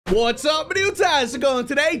What's up, Macleod? How's it going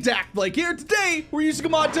today? dakblake here. Today, we're using a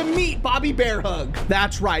mod to meet Bobby BEARHUG.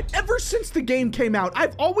 That's right. Ever since the game came out,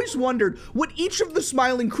 I've always wondered what each of the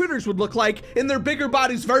smiling critters would look like in their bigger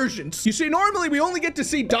bodies versions. You see, normally we only get to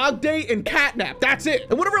see Dog Day and Catnap. That's it.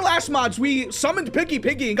 And one of our last mods, we summoned Picky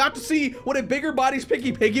Piggy and got to see what a bigger body's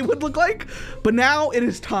Picky Piggy would look like. But now it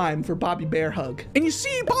is time for Bobby BEARHUG. And you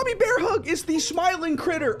see, Bobby BEARHUG is the smiling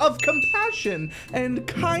critter of compassion and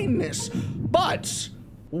kindness. But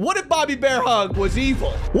what if Bobby BEARHUG was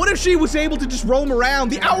evil? What if she was able to just roam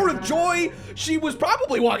around? The hour of joy, she was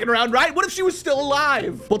probably walking around, right? What if she was still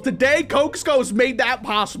alive? Well, today, Kokosko's made that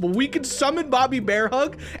possible. We can summon Bobby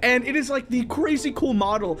BEARHUG, and it is like the crazy cool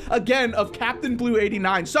model, again, of Captain Blue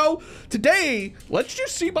 89. So today, let's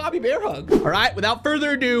just see Bobby BEARHUG. All right, without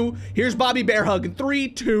further ado, here's Bobby BEARHUG in 3,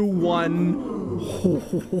 2, 1.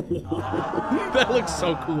 That looks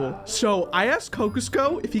so cool. So I asked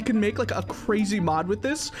Kokosko if he can make like a crazy mod with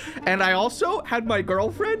this, and I also had my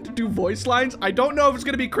girlfriend do voice lines. I don't know if it's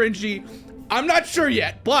gonna be cringy. I'm not sure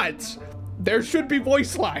yet, but there should be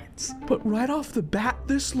voice lines. But right off the bat,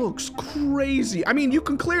 this looks crazy. I mean, you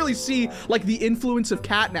can clearly see like the influence of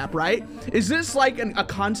Catnap, right? Is this like a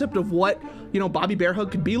concept of what, you know, Bobby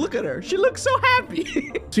BEARHUG could be? Look at her. She looks so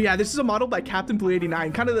happy. So yeah, this is a model by Captain Blue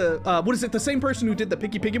 89. Kind of the, what is it? The same person who did the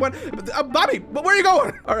Picky Piggy one. Bobby, but where are you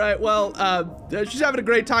going? All right, well, she's having a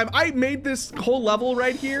great time. I made this whole level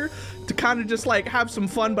right here to kind of just like have some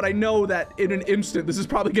fun, but I know that in an instant, this is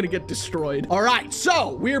probably gonna get destroyed. All right,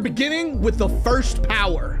 so we are beginning with the first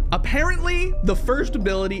power. Apparently, the first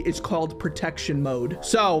ability is called protection mode.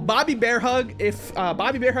 So Bobby BEARHUG, if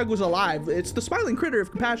Bobby BEARHUG was alive, it's the smiling critter of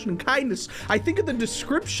compassion and kindness. I think in the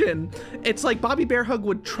description, it's like Bobby BEARHUG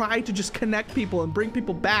would try to just connect people and bring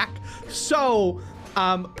people back. So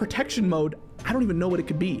protection mode, I don't even know what it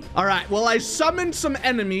could be. All right, well, I summoned some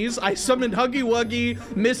enemies. I summoned Huggy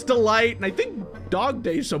Wuggy, Miss Delight, and I think Dog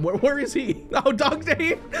Day somewhere. Where is he? Oh, Dog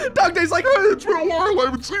Day. Dog Day's like, hey, it's been a while. I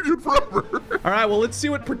haven't seen you forever. All right, well, let's see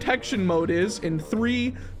what protection mode is in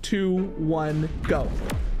 3, 2, 1, go.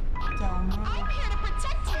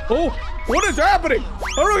 Oh, what is happening?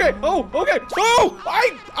 Oh, okay. Oh, okay. Oh,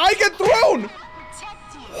 I get thrown.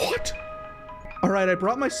 What? All right, I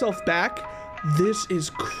brought myself back. This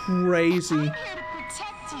is crazy.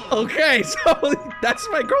 Okay, so that's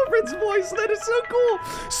my girlfriend's voice. That is so cool.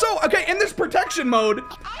 So, okay, in this protection mode,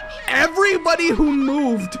 everybody who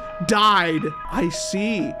moved died. I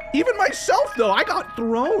see. Even myself, though, I got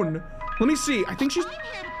thrown. Let me see. I think she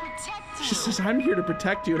says, I'm here to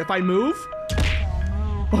protect you. And if I move,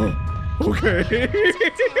 oh, okay.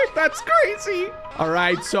 That's crazy. All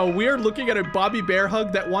right, so we're looking at a Bobby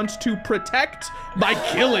BEARHUG that wants to protect by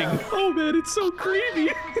killing. Oh man, it's so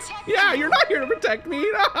creepy. Yeah, you're not here to protect me.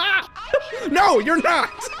 No, you're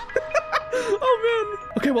not. Oh man.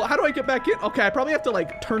 Okay, well, how do I get back in? Okay, I probably have to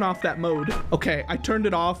like turn off that mode. Okay, I turned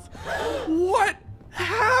it off. What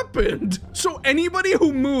happened? So anybody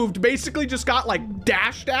who moved basically just got like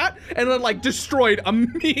dashed at and then like destroyed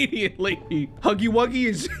immediately. Huggy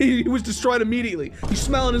Wuggy he was destroyed immediately. He's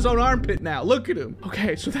smelling his own armpit now. Look at him.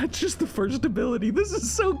 Okay, so that's just the first ability. This is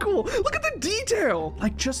so cool. Look at the detail.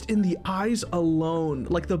 Like just in the eyes alone,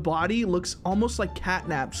 like the body looks almost like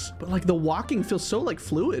Catnap's, but like the walking feels so like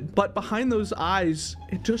fluid. But behind those eyes,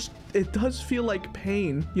 it does feel like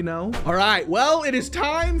pain, you know? All right, well, it is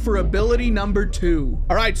time for ability number 2.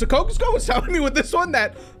 All right, so Kokosko was telling me with this one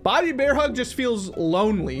that Bobby BEARHUG just feels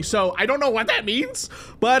lonely. So I don't know what that means,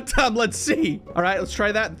 but let's see. All right, let's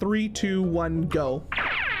try that. 3, 2, 1, go.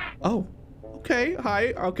 Oh, okay,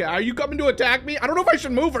 hi. Okay, are you coming to attack me? I don't know if I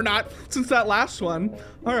should move or not since that last one.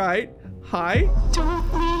 All right, hi.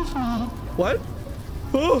 Don't leave me. What?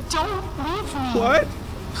 Oh. Don't leave me. What?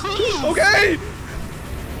 Please. Okay.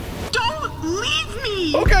 Don't leave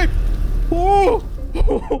me. Okay. Oh.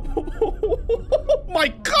 Oh my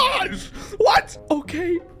gosh. What?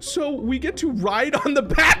 Okay, so we get to ride on the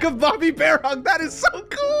back of Bobby BEARHUG. That is so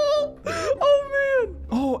cool. Oh man.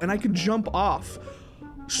 Oh, and I can jump off.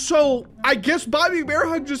 So I guess Bobby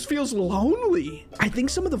BEARHUG just feels lonely. I think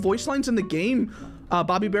some of the voice lines in the game,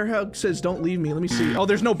 Bobby BEARHUG says, don't leave me. Let me see. Oh,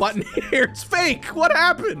 there's no button here. It's fake. What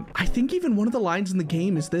happened? I think even one of the lines in the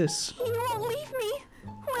game is this. You won't leave me,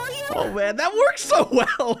 will you? Oh man, that works so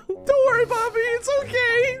well. Don't worry, Bobby, it's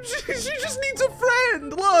okay. She just needs a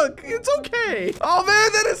friend. Look, it's okay. Oh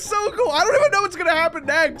man, that is so cool. I don't even know what's gonna happen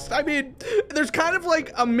next. I mean, there's kind of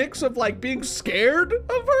like a mix of like being scared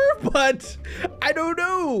of her, but I don't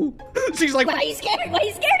know. She's like, Why are you scared? Why are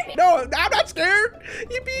you scared of me? no, I'm not scared.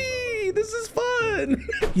 Yippee. me. This is fun.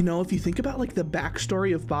 You know, if you think about like the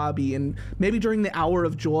backstory of Bobby, and maybe during the hour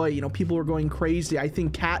of joy, you know, people were going crazy. I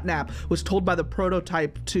think Catnap was told by the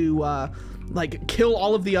prototype to like kill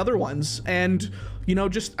all of the other ones. And you know,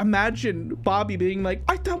 just imagine Bobby being like,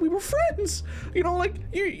 I thought we were friends. You know, like,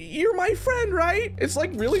 you're my friend, right? It's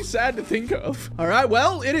like really sad to think of. All right,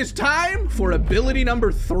 well, it is time for ability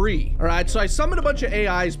number 3. All right, so I summoned a bunch of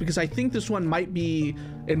AIs because I think this one might be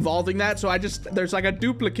involving that. So there's like a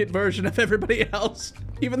duplicate version of everybody else,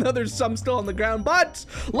 even though there's some still on the ground. But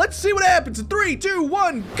let's see what happens. 3, 2,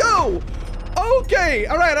 1, go. Okay,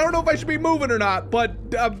 all right, I don't know if I should be moving or not, but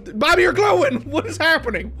Bobby, you're glowing. What is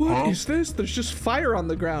happening? What is this? There's just fire on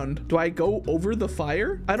the ground. Do I go over the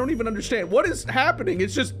fire? I don't even understand. What is happening?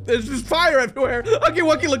 There's just fire everywhere. Huggy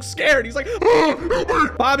Wuggy looks scared. He's like,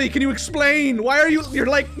 Bobby, can you explain? Why are you're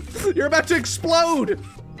about to explode.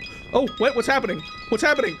 Oh, what's happening? What's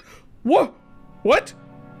happening? What?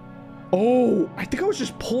 Oh, I think I was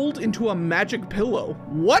just pulled into a magic pillow.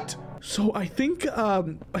 What? So I think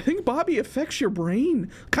Bobby affects your brain.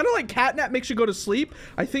 Kind of like Catnap makes you go to sleep.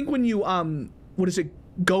 I think when you,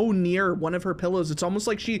 go near one of her pillows, it's almost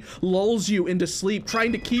like she lulls you into sleep,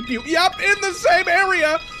 trying to keep you, yep, in the same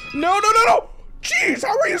area. No. Jeez,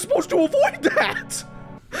 how are you supposed to avoid that?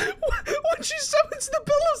 When she summons the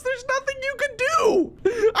pillows, there's nothing you can do.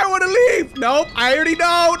 I want to leave. Nope, I already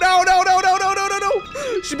know. No.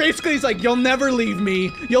 She basically is like, you'll never leave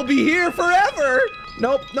me. You'll be here forever.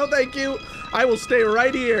 Nope, no thank you. I will stay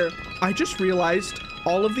right here. I just realized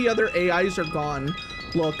all of the other AIs are gone.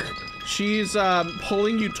 Look, she's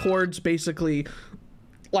pulling you towards basically,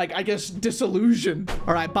 like, I guess, disillusion.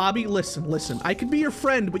 All right, Bobby, listen. I could be your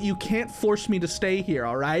friend, but you can't force me to stay here,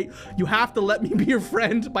 all right? You have to let me be your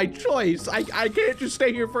friend by choice. I can't just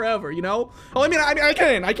stay here forever, you know? Oh, I mean,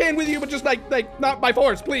 I can with you, but just like not by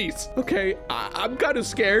force, please. Okay, I'm kind of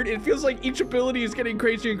scared. It feels like each ability is getting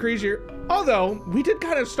crazier and crazier. Although, we did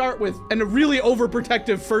kind of start with a really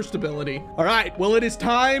overprotective first ability. All right, well, it is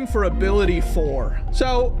time for ability 4.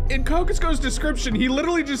 So, in Kokosko's description, he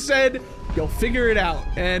literally just said, you'll figure it out.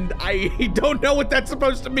 And I don't know what that's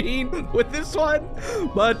supposed to mean with this one.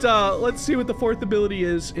 But let's see what the 4th ability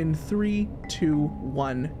is in 3, 2,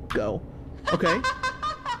 1, go. Okay.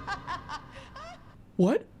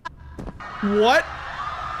 What? What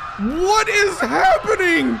is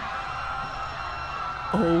happening?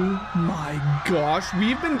 Oh my gosh,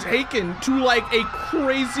 we've been taken to like a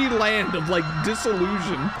crazy land of like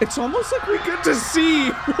disillusion. It's almost like we get to see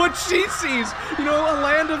what she sees, you know, a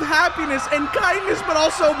land of happiness and kindness, but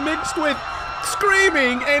also mixed with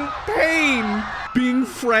screaming and pain. Being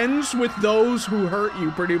friends with those who hurt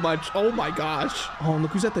you, pretty much. Oh my gosh. Oh, and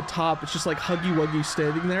look who's at the top. It's just like Huggy Wuggy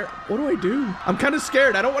standing there. What do I do? I'm kind of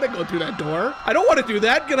scared. I don't want to go through that door. I don't want to do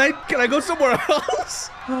that. Can I go somewhere else?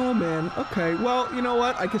 Oh man. Okay. Well, you know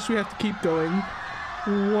what? I guess we have to keep going.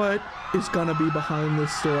 What is gonna be behind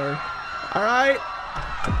this door? All right.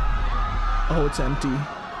 Oh, it's empty.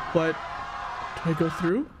 What? Do I go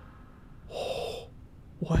through?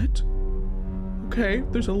 What? Okay.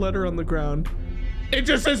 There's a letter on the ground. It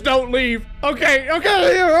just says don't leave. Okay. Give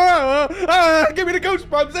me the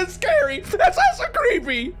goosebumps. That's scary. That's also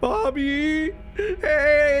creepy. Bobby.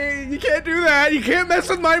 Hey, you can't do that. You can't mess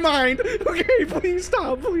with my mind. Okay, please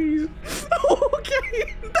stop, please.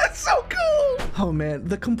 Okay, that's so cool. Oh man,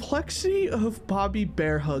 the complexity of Bobby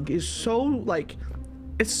BEARHUG is so like,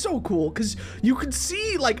 it's so cool because you can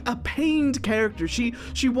see like a pained character. She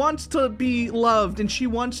wants to be loved and she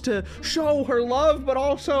wants to show her love, but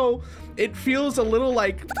also it feels a little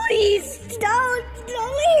like, please don't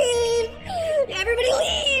leave. Everybody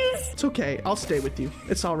leaves. It's okay. I'll stay with you.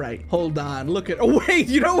 It's all right. Hold on. Look at, oh wait,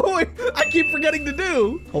 you know what I keep forgetting to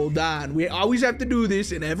do? Hold on. We always have to do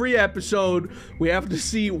this in every episode. We have to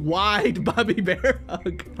see wide Bobby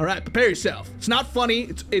BEARHUG. All right, prepare yourself. It's not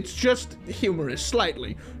funny. It's just humorous,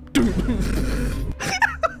 slightly.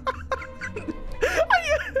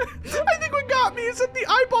 I think what got me is that the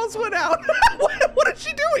eyeballs went out. What is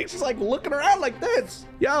she doing? She's like looking around like this.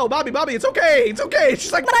 Yo, Bobby, it's okay. It's okay.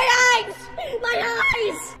 She's like, my eyes.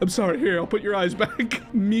 I'm sorry. Here, I'll put your eyes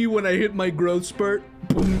back. Me when I hit my growth spurt.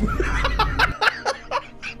 Boom.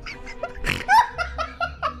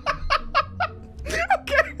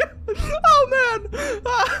 Okay. Oh man.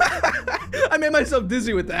 I made myself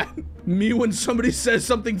dizzy with that. Me when somebody says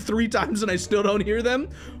something 3 times and I still don't hear them.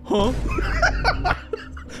 Huh?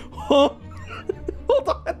 Huh? Hold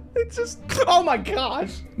on. It's just, oh my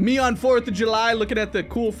gosh. Me on 4th of July looking at the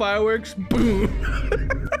cool fireworks. Boom.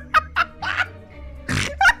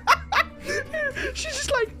 She's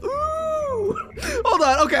just like, ooh. Hold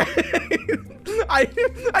on. Okay.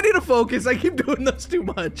 I need to focus. I keep doing this too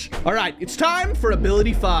much. All right, it's time for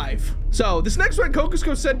ability 5. So this next one,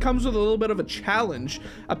 Kokosko said, comes with a little bit of a challenge.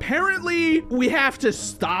 Apparently, we have to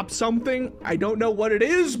stop something. I don't know what it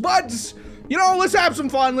is, but you know, let's have some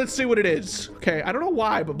fun. Let's see what it is. Okay, I don't know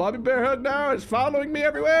why, but Bobby BEARHUG now is following me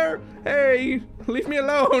everywhere. Hey, leave me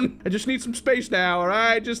alone. I just need some space now, all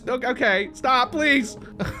right? Just, okay, stop, please.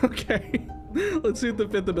 Okay, let's see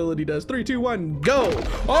what the 5th ability does. 3, 2, 1, go.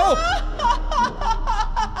 Oh!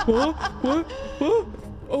 What?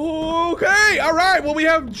 Okay, all right. Well, we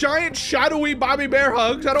have giant shadowy Bobby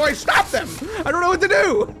BEARHUGs. How do I stop them? I don't know what to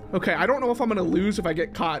do. Okay, I don't know if I'm gonna lose if I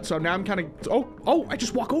get caught. So now I'm kind of, oh, I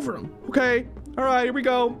just walk over them. Okay, all right, here we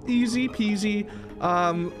go. Easy peasy.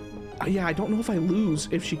 Yeah, I don't know if I lose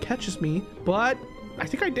if she catches me, but I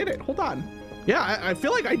think I did it. Hold on. Yeah, I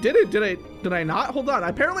feel like I did it. Did I not? Hold on.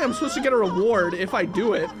 Apparently I'm supposed to get a reward if I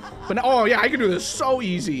do it. But oh yeah, I can do this so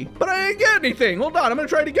easy. But I didn't get anything. Hold on, I'm gonna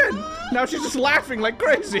try it again. Now she's just laughing like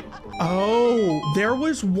crazy. Oh, there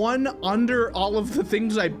was one under all of the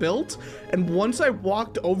things I built. And once I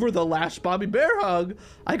walked over the last Bobby BEARHUG,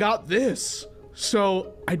 I got this.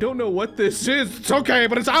 So I don't know what this is. It's okay,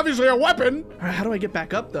 but it's obviously a weapon. All right, how do I get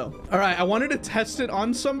back up though? All right, I wanted to test it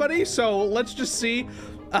on somebody. So let's just see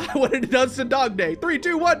what it does to Dog Day. 3,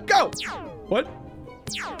 2, 1, go. What?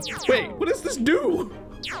 Wait, what does this do?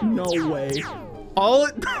 No way. All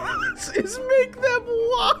it does is make them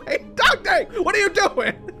wide. Dog Day, what are you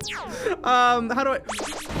doing? How do I?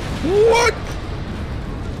 What?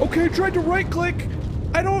 Okay, I tried to right click.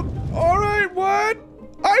 I don't, all right, what?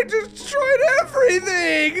 I destroyed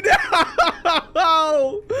everything.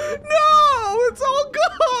 No, no, it's all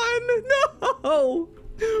gone. No,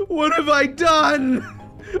 what have I done?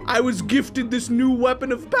 I was gifted this new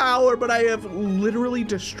weapon of power, but I have literally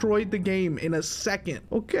destroyed the game in a second.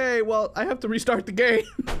 Okay, well, I have to restart the game.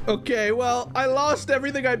 Okay, well, I lost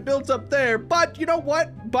everything I built up there, but you know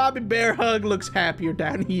what? Bobby BEARHUG looks happier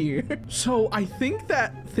down here. So I think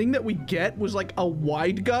that thing that we get was like a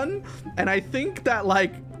wide gun, and I think that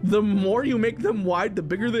like the more you make them wide, the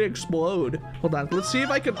bigger they explode. Hold on, let's see if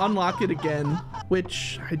I can unlock it again,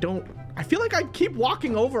 which I feel like I keep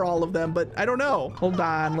walking over all of them, but I don't know. Hold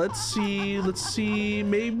on, let's see,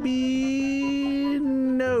 maybe,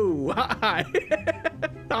 no. Hi.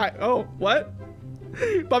 Hi, oh, what?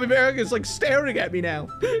 Bobby BEARHUG is like staring at me now.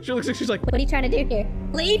 She looks like she's like, what are you trying to do here?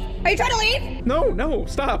 Leave? Are you trying to leave? No,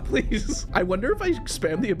 stop, please. I wonder if I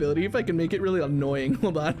spam the ability, if I can make it really annoying.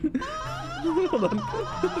 Hold on. Hold on.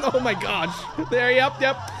 Oh my gosh. There, yep.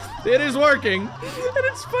 It is working. And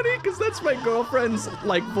it's funny because that's my girlfriend's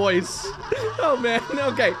like voice. Oh man,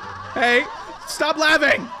 okay. Hey, stop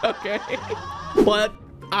laughing. Okay. But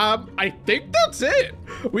I think that's it.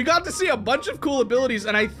 We got to see a bunch of cool abilities,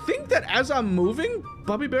 and I think that as I'm moving,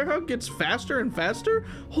 Bobby BEARHUG gets faster and faster.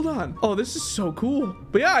 Hold on. Oh, this is so cool.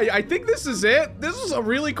 But yeah, I think this is it. This was a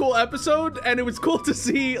really cool episode, and it was cool to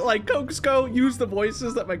see like Kokosko use the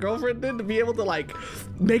voices that my girlfriend did to be able to like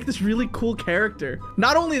make this really cool character.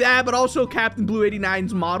 Not only that, but also Captain Blue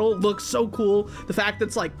 89's model looks so cool. The fact that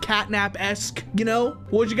it's like catnap-esque, you know?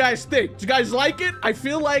 What'd you guys think? Did you guys like it? I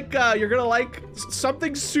feel like you're gonna like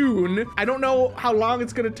something soon. I don't know how long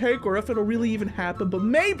it's gonna take or if it'll really even happen, but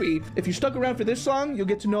maybe if you stuck around for this song, you'll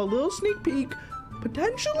get to know a little sneak peek,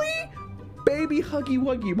 potentially Baby Huggy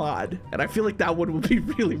Wuggy mod. And I feel like that one would be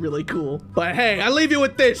really, really cool. But hey, I leave you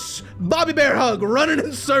with this. Bobby BEARHUG running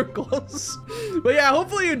in circles. But yeah,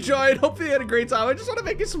 hopefully you enjoyed. Hopefully you had a great time. I just want to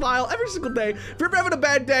make you smile every single day. If you're ever having a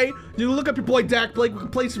bad day, you can look up your boy dakblake. We can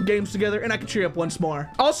play some games together and I can cheer you up once more.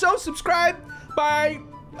 Also, subscribe by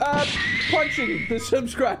punching the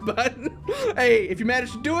subscribe button. Hey, if you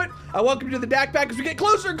managed to do it, I welcome you to the Dak Pack. As we get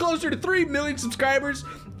closer and closer to 3 million subscribers,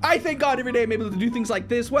 I thank God every day I'm able to do things like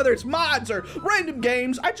this, whether it's mods or random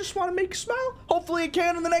games. I just want to make you smile. Hopefully it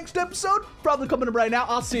can in the next episode. Probably coming up right now.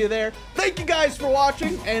 I'll see you there. Thank you guys for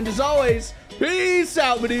watching, and as always, peace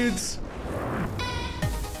out, my dudes.